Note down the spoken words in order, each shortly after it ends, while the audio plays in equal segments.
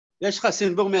יש לך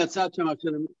סינבור מהצד שם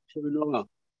של מנורה.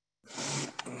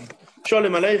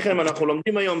 שולם עליכם, אנחנו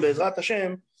לומדים היום בעזרת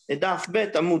השם את דף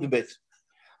ב' עמוד ב'.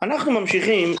 אנחנו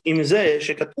ממשיכים עם זה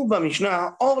שכתוב במשנה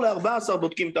אור ל14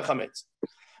 בודקים את החמץ.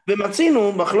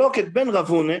 ומצינו מחלוקת בין רב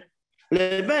הונא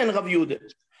לבין רב יהודה.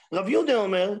 רב יהודה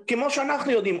אומר, כמו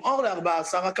שאנחנו יודעים, אור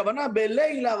ל14, הכוונה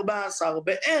בליל 14,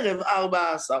 בערב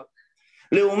 14.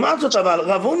 לעומת זאת אבל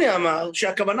רב הונא אמר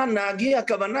שהכוונה נהגי,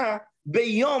 הכוונה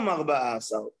ביום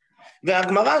 14.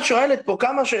 והגמרא שואלת פה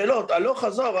כמה שאלות, הלוך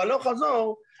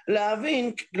חזור,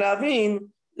 להבין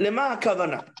למה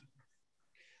הכוונה.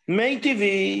 מי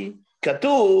טבעי,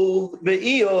 כתוב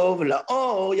באיוב,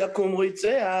 לאור יקום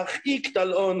ריצח,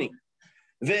 יקטל עוני,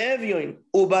 ואביון,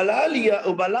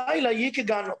 ובלילה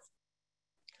יקגנוב.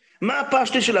 מה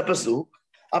הפשטות של הפסוק?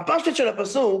 הפשטות של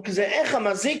הפסוק זה איך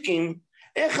המזיקים,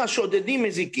 איך השודדים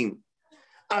מזיקים.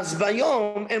 אז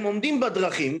ביום הם עומדים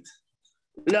בדרכים,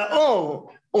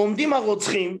 לאור עומדים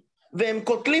הרוצחים, והם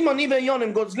קוטלים עני ואביון,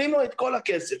 הם גוזלים לו את כל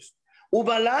הכסף.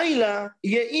 ובלילה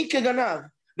יהי כגנב,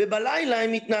 ובלילה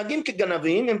הם מתנהגים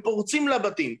כגנבים, הם פורצים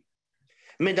לבתים.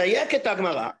 מדייקת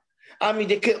הגמרא,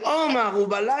 דכאומר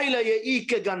ובלילה יהי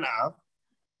כגנב,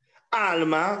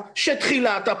 עלמא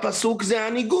שתחילת הפסוק זה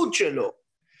הניגוד שלו.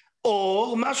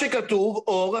 אור, מה שכתוב,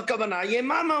 אור הכוונה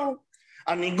יממה הוא.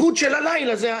 הניגוד של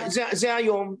הלילה זה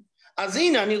היום. אז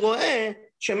הנה אני רואה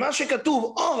שמה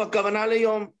שכתוב אור הכוונה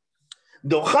ליום.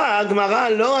 דוחה הגמרא,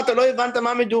 לא, אתה לא הבנת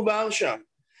מה מדובר שם.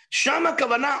 שם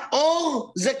הכוונה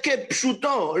אור זה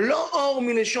כפשוטו, לא אור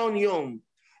מלשון יום,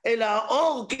 אלא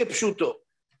אור כפשוטו.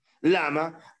 למה?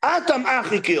 אתם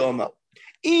אחי כאומר,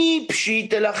 אי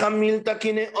פשיט לך מילתא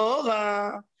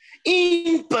כנאורה,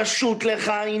 אם פשוט לך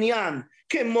העניין,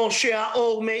 כמו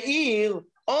שהאור מאיר,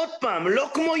 עוד פעם, לא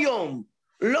כמו יום,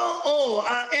 לא אור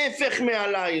ההפך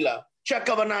מהלילה,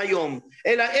 שהכוונה יום,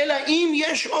 אלא אם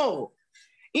יש אור.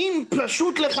 אם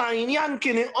פשוט לך העניין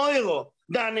כנאורו,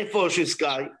 דא נפושס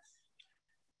קאי.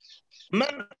 מה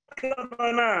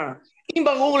הכוונה? אם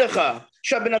ברור לך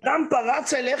שהבן אדם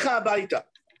פרץ אליך הביתה,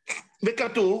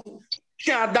 וכתוב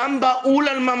שהאדם בעול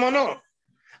על ממונו,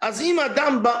 אז אם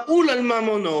אדם בעול על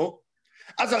ממונו,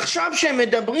 אז עכשיו שהם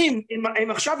מדברים,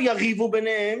 הם עכשיו יריבו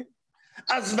ביניהם,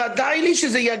 אז ודאי לי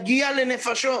שזה יגיע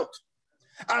לנפשות.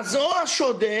 אז או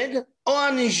השודד או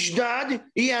הנשדד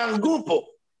יהרגו פה.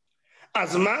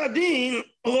 אז מה הדין?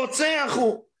 רוצח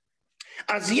הוא.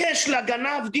 אז יש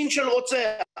לגנב דין של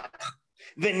רוצח,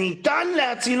 וניתן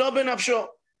להצילו בנפשו.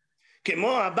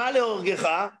 כמו הבא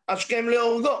להורגך, השכם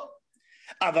להורגו.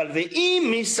 אבל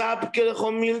ואם מספקא לך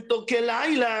מילתו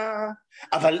כלילה,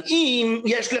 אבל אם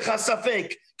יש לך ספק,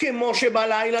 כמו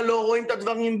שבלילה לא רואים את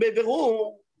הדברים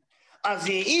בבירור, אז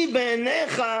יהי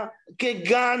בעיניך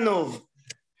כגנוב.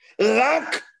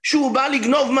 רק שהוא בא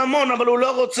לגנוב ממון, אבל הוא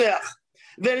לא רוצח.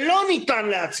 ולא ניתן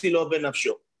להצילו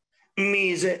בנפשו.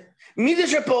 מי זה? מי זה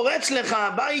שפורץ לך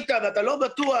הביתה ואתה לא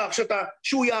בטוח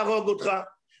שהוא יהרוג אותך?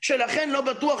 שלכן לא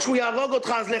בטוח שהוא יהרוג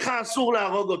אותך, אז לך אסור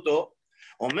להרוג אותו.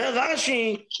 אומר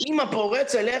רש"י, אם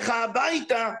הפורץ אליך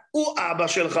הביתה, הוא אבא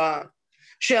שלך.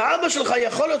 שאבא שלך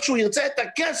יכול להיות שהוא ירצה את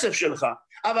הכסף שלך,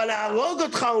 אבל להרוג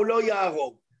אותך הוא לא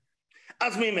יהרוג.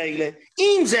 אז ממילא,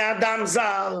 אם זה אדם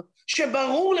זר,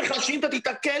 שברור לך שאם אתה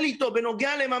תתקל איתו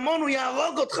בנוגע לממון, הוא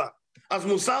יהרוג אותך. אז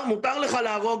מותר לך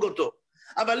להרוג אותו.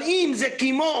 אבל אם זה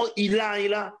כמו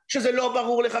לילה, שזה לא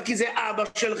ברור לך כי זה אבא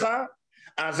שלך,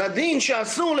 אז הדין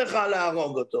שאסור לך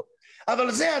להרוג אותו.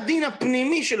 אבל זה הדין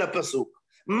הפנימי של הפסוק.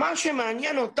 מה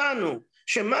שמעניין אותנו,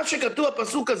 שמה שכתוב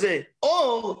הפסוק הזה,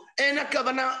 אור, אין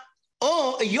הכוונה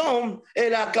אור יום,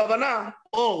 אלא הכוונה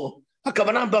אור.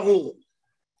 הכוונה ברור.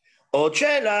 עוד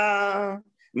שאלה,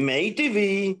 מי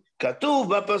טבעי,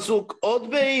 כתוב בפסוק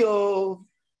עוד באיוב,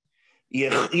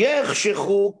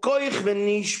 יחשכו כוח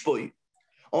ונשפוי.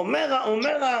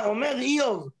 אומר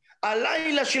איוב,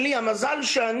 הלילה שלי,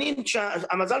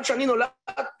 המזל שאני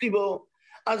נולדתי בו,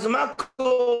 אז מה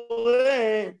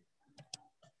קורה?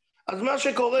 אז מה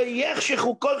שקורה,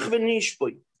 יחשכו כוח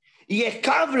ונשפוי.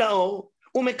 יקב לאור,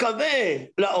 הוא מקווה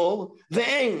לאור,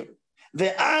 ואין.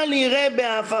 ואל יראה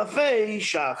באפפי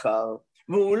שחר,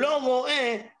 והוא לא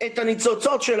רואה את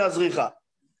הניצוצות של הזריחה.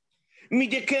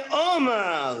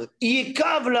 מדכאומר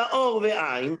יקב לאור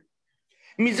ואין,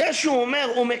 מזה שהוא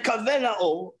אומר הוא מקווה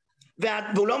לאור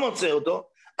והוא לא מוצא אותו,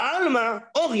 עלמא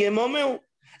אור ימומהו.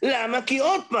 למה? כי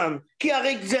עוד פעם, כי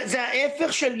הרי זה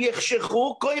ההפך של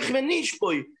יחשכו כוח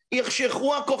ונשפוי,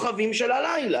 יחשכו הכוכבים של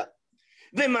הלילה.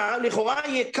 ומה? לכאורה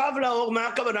יקב לאור, מה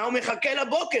הכוונה? הוא מחכה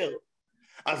לבוקר.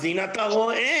 אז הנה אתה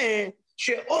רואה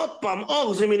שעוד פעם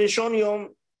אור זה מלשון יום.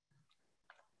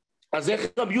 אז איך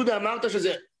רב יהודה אמרת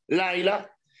שזה לילה?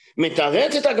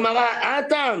 מתרץ את הגמרא,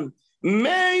 אתם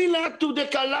מילא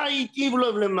דקלה היטיב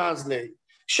לו למזלי.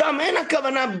 שם אין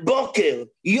הכוונה בוקר,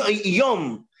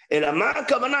 יום, אלא מה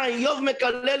הכוונה? איוב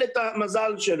מקלל את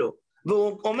המזל שלו,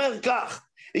 והוא אומר כך,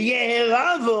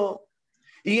 יהרבו,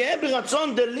 יהיה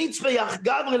ברצון דליץ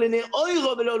ויחגברי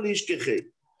לנאוירו ולא להשכחי,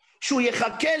 שהוא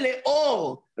יחכה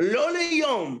לאור, לא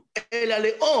ליום, אלא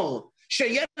לאור,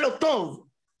 שיהיה לו טוב.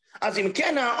 אז אם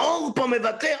כן, האור פה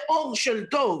מבטא אור של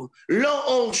טוב, לא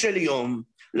אור של יום.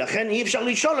 לכן אי אפשר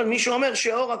לשאול על מי שאומר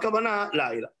שאור הכוונה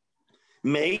לילה.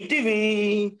 מי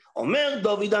טבעי, אומר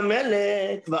דוד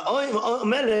המלך,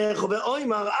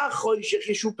 ואוימר אחוי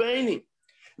שחישופני,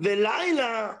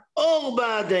 ולילה אור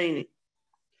בעדני.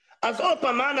 אז עוד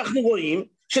פעם, מה אנחנו רואים?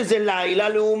 שזה לילה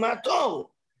לעומת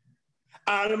אור.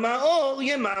 על מה אור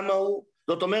יממו,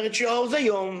 זאת אומרת שאור זה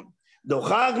יום.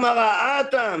 דוחה הגמרא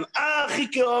אתם, אחי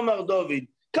כאומר דוד.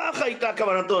 ככה הייתה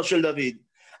כוונתו של דוד.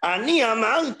 אני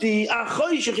אמרתי,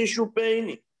 אחוי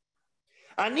שחישופני.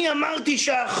 אני אמרתי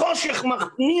שהחושך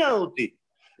מכניע אותי.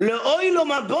 לאוי לו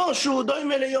מבוא שהוא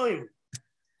דומה ליום.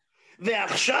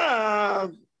 ועכשיו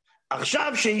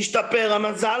שהשתפר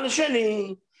המזל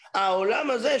שלי, העולם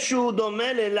הזה שהוא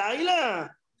דומה ללילה,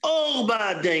 אור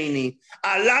בעדני.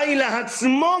 הלילה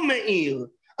עצמו מאיר.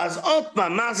 אז עוד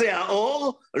פעם, מה זה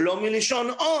האור? לא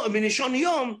מלשון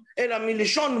יום, אלא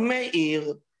מלשון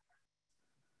מאיר.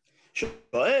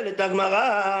 שואלת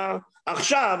הגמרא,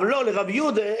 עכשיו לא לרב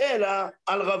יהודה, אלא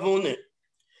על רב הונא.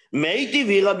 מי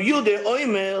טבעי רב יהודה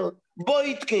אומר, בוא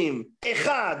יתקים,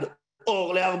 1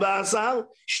 אור ל14,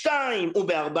 2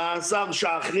 וב14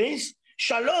 שחריס,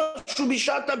 3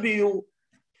 ובשעת הביור,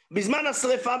 בזמן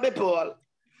השריפה בפועל.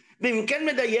 ואם כן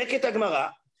מדייק את הגמרא,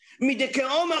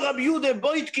 מדכאומר רב יהודה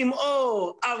בוא יתקים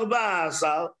אור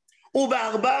 14,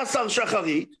 וב14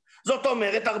 שחרית, זאת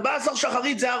אומרת 14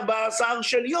 שחרית זה 14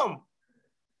 של יום,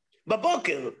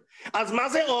 בבוקר. אז מה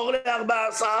זה אור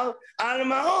ל14? על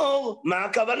מה אור? מה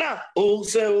הכוונה? אור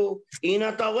זהו. הנה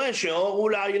אתה רואה שאור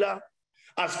הוא לילה.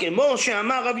 אז כמו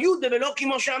שאמר רב יהודה ולא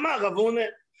כמו שאמר רב הונא.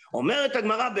 אומרת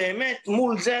הגמרא באמת,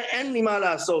 מול זה אין לי מה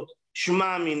לעשות.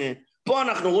 שמע מיניה. פה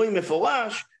אנחנו רואים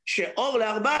מפורש שאור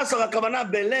ל14 הכוונה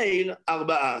בליל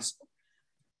 14.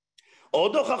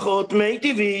 עוד הוכחות מי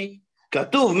טבעי,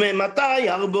 כתוב ממתי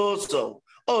 14,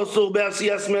 אסור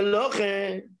בעשיית מלאכה.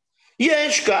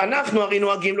 יש כאן, אנחנו הרי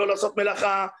נוהגים לא לעשות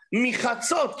מלאכה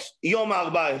מחצות יום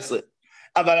ה-14,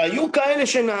 אבל היו כאלה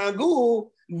שנהגו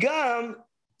גם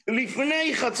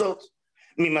לפני חצות.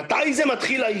 ממתי זה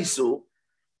מתחיל האיסור?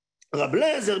 רב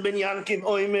אליעזר בן ינקב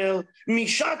אומר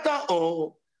משעת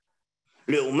האור,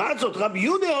 לעומת זאת רב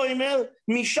יהודה אומר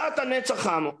משעת הנצח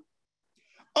חמו.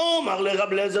 אומר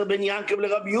לרב אליעזר בן ינקב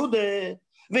לרב יהודה,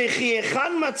 וכי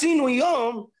היכן מצינו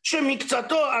יום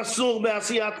שמקצתו אסור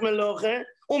בעשיית מלאכה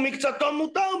ומקצתו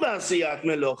מותר בעשיית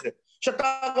מלאכה?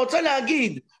 שאתה רוצה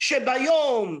להגיד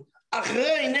שביום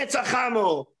אחרי נצח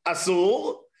חמו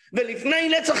אסור ולפני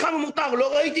נצח חמו מותר,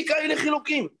 לא ראיתי כאלה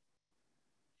חילוקים.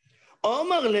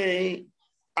 אומר לי,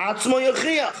 עצמו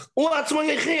יכריח, הוא עצמו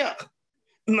יכריח.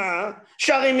 מה?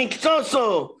 שהרי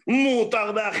מקצוסו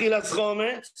מותר באכילת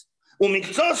חומץ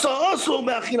ומקצוסו אסור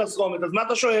באכילת חומץ. אז מה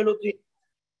אתה שואל אותי?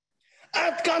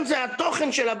 עד כאן זה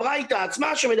התוכן של הברייתא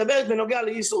עצמה שמדברת בנוגע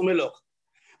לאיסור מלאכה.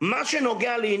 מה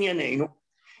שנוגע לענייננו,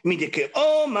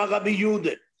 מדכאומר רבי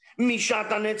יהודה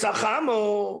משעת הנצח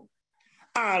חמו,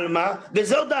 עלמא,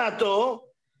 וזו דעתו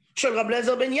של רב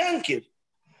אליעזר בן ינקב,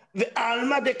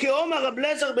 ועלמא דכאומר רב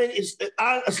אליעזר בן,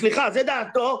 זה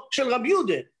דעתו של רב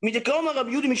יהודה, מדכאומר רב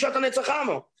יהודה משעת הנצח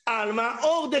חמו, עלמא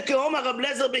אור דכאומר רב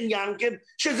אליעזר בן ינקב,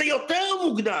 שזה יותר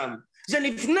מוקדם, זה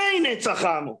לפני נצח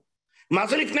חמו. מה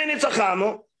זה לפני נצח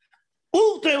חמו?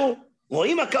 אורתהו,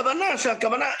 רואים הכוונה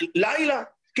שהכוונה לילה,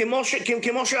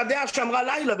 כמו שהדעה שאמרה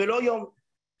לילה ולא יום.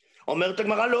 אומרת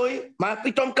הגמרא לא, מה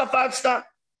פתאום קפצת?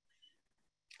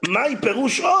 מהי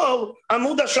פירוש אור?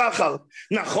 עמוד השחר.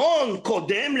 נכון,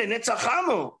 קודם לנצח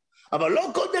חמו, אבל לא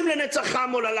קודם לנצח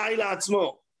חמו ללילה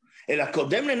עצמו, אלא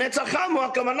קודם לנצח חמו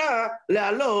הכוונה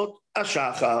לעלות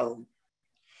השחר.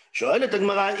 שואלת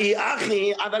הגמרא,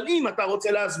 אחי, אבל אם אתה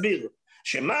רוצה להסביר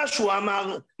שמה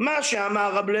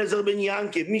שאמר רב אליעזר בן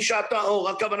ינקב משעת האור,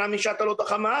 הכוונה משעת עלות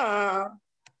החמה,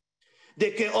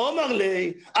 דכאומר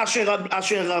לי, אשר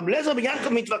רב אליעזר בן ינקב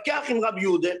מתווכח עם רב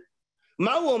יהודה,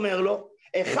 מה הוא אומר לו?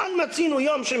 היכן מצינו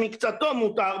יום שמקצתו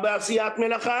מותר בעשיית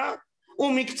מלאכה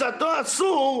ומקצתו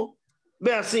אסור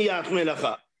בעשיית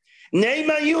מלאכה?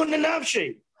 נימה יון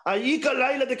לנפשי, איקה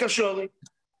לילה דקשורי.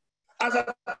 אז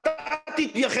אתה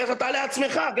תתייחס אתה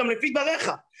לעצמך, גם לפי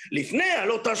דבריך. לפני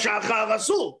עלות השחר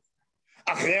אסור,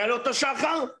 אחרי עלות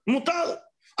השחר מותר.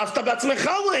 אז אתה בעצמך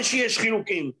רואה שיש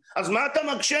חילוקים, אז מה אתה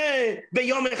מקשה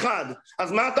ביום אחד?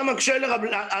 אז מה אתה מקשה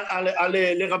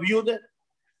לרב יהודה?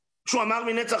 שהוא אמר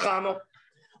מנצח העמו.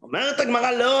 אומרת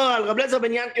הגמרא, לא, על רב אליעזר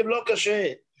בן ינקב לא קשה.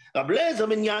 רב אליעזר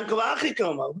בן ינקב אחי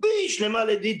כאומר, בישלמה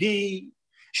לדידי,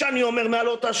 שאני אומר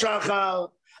מעלות השחר,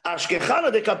 אשכחנה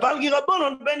דקפלגי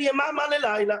רבונון בין יממה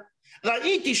ללילה.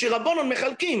 ראיתי שרבונון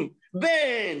מחלקים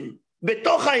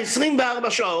בתוך ה-24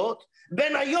 שעות,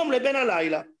 בין היום לבין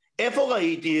הלילה. איפה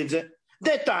ראיתי את זה?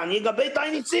 דתני גבי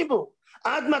תייני ציבור.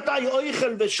 עד מתי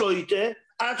אויכל ושויטה,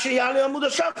 עד שיעלה עמוד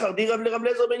השחר, דירב לרב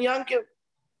אליעזר בן ינקב.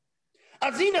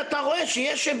 אז הנה אתה רואה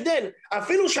שיש הבדל,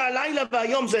 אפילו שהלילה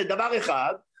והיום זה דבר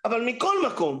אחד, אבל מכל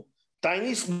מקום,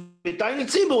 בתייני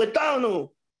ציבור התרנו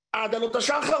עד עלות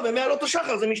השחר ומעלות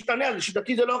השחר, זה משתנה,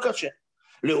 לשיטתי זה לא קשה.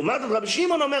 לעומת רבי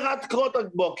שמעון אומר עד קרות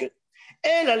הבוקר,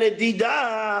 אלא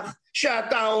לדידך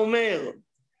שאתה אומר,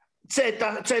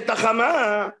 צאת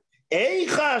החמה,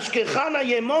 איכה אשכחנה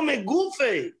ימו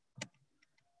מגופי,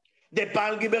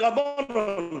 דפלגי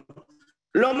ברבונון.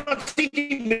 לא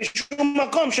מצאתי בשום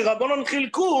מקום שרבונון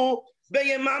חילקו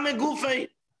בימה מגופי.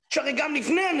 שהרי גם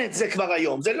לפני הנץ זה כבר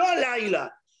היום, זה לא הלילה,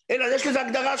 אלא יש לזה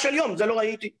הגדרה של יום, זה לא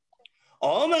ראיתי.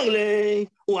 אומר לי,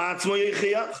 הוא עצמו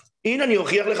יוכיח, הנה אני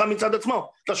אוכיח לך מצד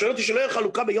עצמו. אתה שואל אותי שלא יהיה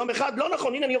חלוקה ביום אחד? לא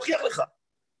נכון, הנה אני אוכיח לך.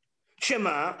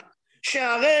 שמה?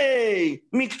 שהרי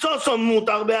מקצוצו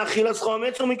מותר באכילס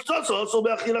חומץ ומקצוצו אסור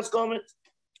באכילס קומץ.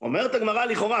 אומרת הגמרא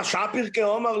לכאורה, שפיר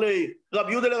אומר לי רב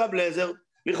יהודה לרב אליעזר,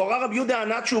 לכאורה רב יהודה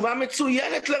ענה תשובה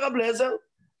מצוינת לרב אליעזר.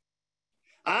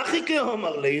 אחי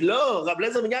כאומר לי, לא, רב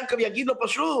אליעזר בן ינקב יגיד לו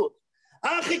פשוט.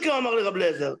 אחי כאומר לרב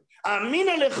אליעזר,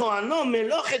 אמינא לכהנו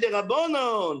מלוכה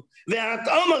דרבונון, ואת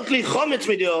אומרת לי חומץ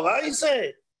מדאורייסה,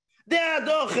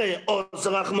 דאדוכה עוז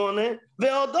רחמונה,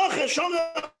 ועודוכה שור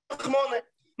רחמונה.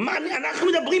 אנחנו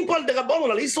מדברים פה על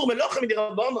דרבונון, על איסור מלוכה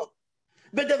מדרבונון.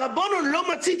 בדרבונון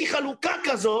לא מצאתי חלוקה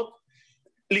כזאת,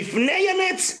 לפני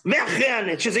הנץ ואחרי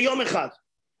הנץ, שזה יום אחד.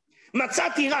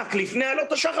 מצאתי רק לפני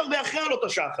עלות השחר ואחרי עלות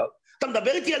השחר. אתה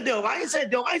מדבר איתי על דאורייסה?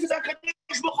 דאורייסה זה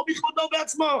הקדוש ברוך הוא בכבודו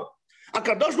בעצמו.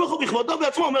 הקדוש ברוך הוא בכבודו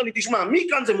בעצמו אומר לי, תשמע, מי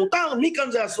כאן זה מותר, מי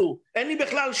כאן זה אסור. אין לי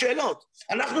בכלל שאלות.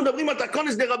 אנחנו מדברים על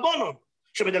תקונס דרבונון,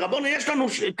 שבדרבונון יש לנו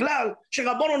כלל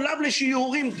שרבונון לאו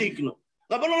לשיעורים תיקנו.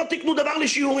 רבונון לא תיקנו דבר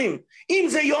לשיעורים. אם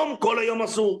זה יום, כל היום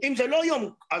אסור. אם זה לא יום,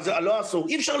 אז זה לא אסור.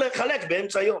 אי אפשר לחלק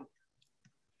באמצע יום.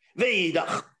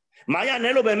 ואידך, מה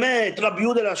יענה לו באמת רבי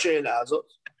יהודה לשאלה הזאת?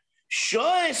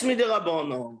 שואס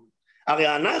מדרבונון.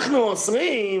 הרי אנחנו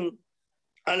אוסרים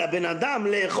על הבן אדם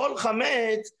לאכול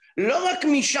חמץ לא רק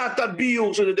משעת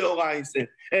הביור של דאורייסה,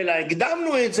 אלא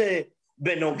הקדמנו את זה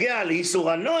בנוגע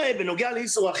לאיסור הנועה, בנוגע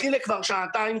לאיסור אכילה כבר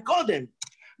שעתיים קודם.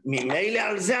 ממילא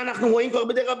על זה אנחנו רואים כבר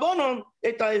בדרבונון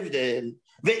את ההבדל.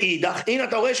 ואידך, הנה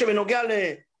אתה רואה שבנוגע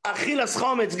לאכילס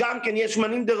חומץ גם כן יש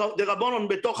מנים דרבונון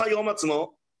בתוך היום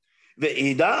עצמו,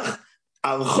 ואידך,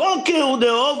 הרחוקה הוא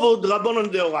דאובוד רבונון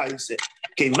דאורייסה.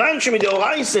 כיוון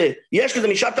שמדאורייסה יש לזה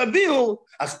משעת הביור,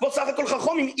 אז פה סך הכל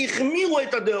חכמים החמירו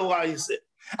את הדאורייסה.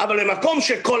 אבל למקום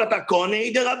שכל התקונה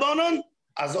היא דרבונון,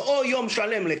 אז או יום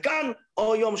שלם לכאן,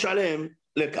 או יום שלם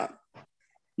לכאן.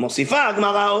 מוסיפה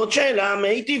הגמרא עוד שאלה,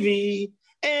 מי טבעי,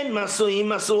 אין מסועים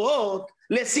מסורות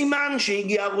לסימן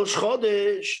שהגיע ראש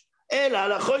חודש, אלא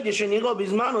לחודש שנראו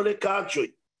בזמנו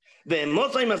לקדשוי.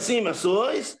 ומוסי מסועים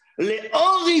מסויס,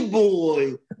 לאורי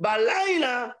בורוי,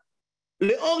 בלילה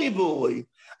לאורי בורוי.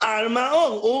 על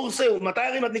מאור אורסה, ומתי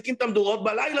הרי מדליקים את המדורות?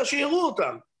 בלילה שיראו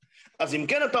אותם. אז אם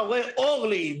כן אתה רואה אור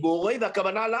לעיבורי,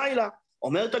 והכוונה לילה,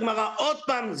 אומרת הגמרא עוד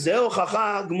פעם, זה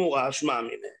הוכחה גמורה שמע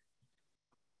מיניה.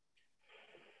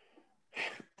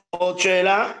 עוד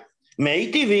שאלה,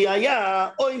 מי טבעי היה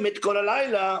אוימת כל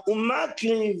הלילה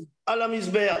ומקריב על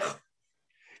המזבח.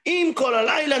 אם כל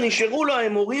הלילה נשארו לו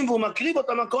האמורים והוא מקריב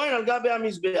אותם הכהן על גבי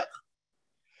המזבח.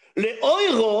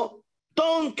 לאוירו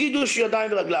טעון קידוש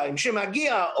ידיים ורגליים.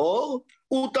 שמגיע האור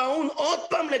הוא טעון עוד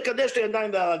פעם לקדש את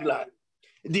הידיים והרגליים.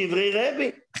 דברי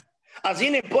רבי. אז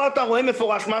הנה פה אתה רואה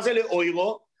מפורש מה זה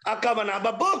לאוירו, הכוונה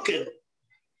בבוקר.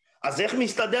 אז איך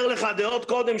מסתדר לך דעות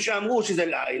קודם שאמרו שזה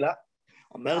לילה?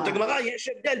 אומרת הגמרא, יש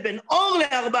הבדל בין אור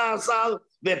ל-14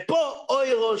 ופה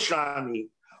אוירו שני.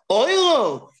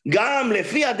 אוירו, גם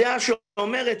לפי הדעה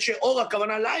שאומרת שאור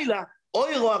הכוונה לילה,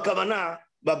 אוירו הכוונה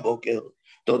בבוקר.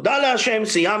 תודה להשם,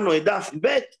 סיימנו את דף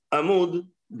ב' עמוד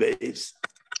ב'.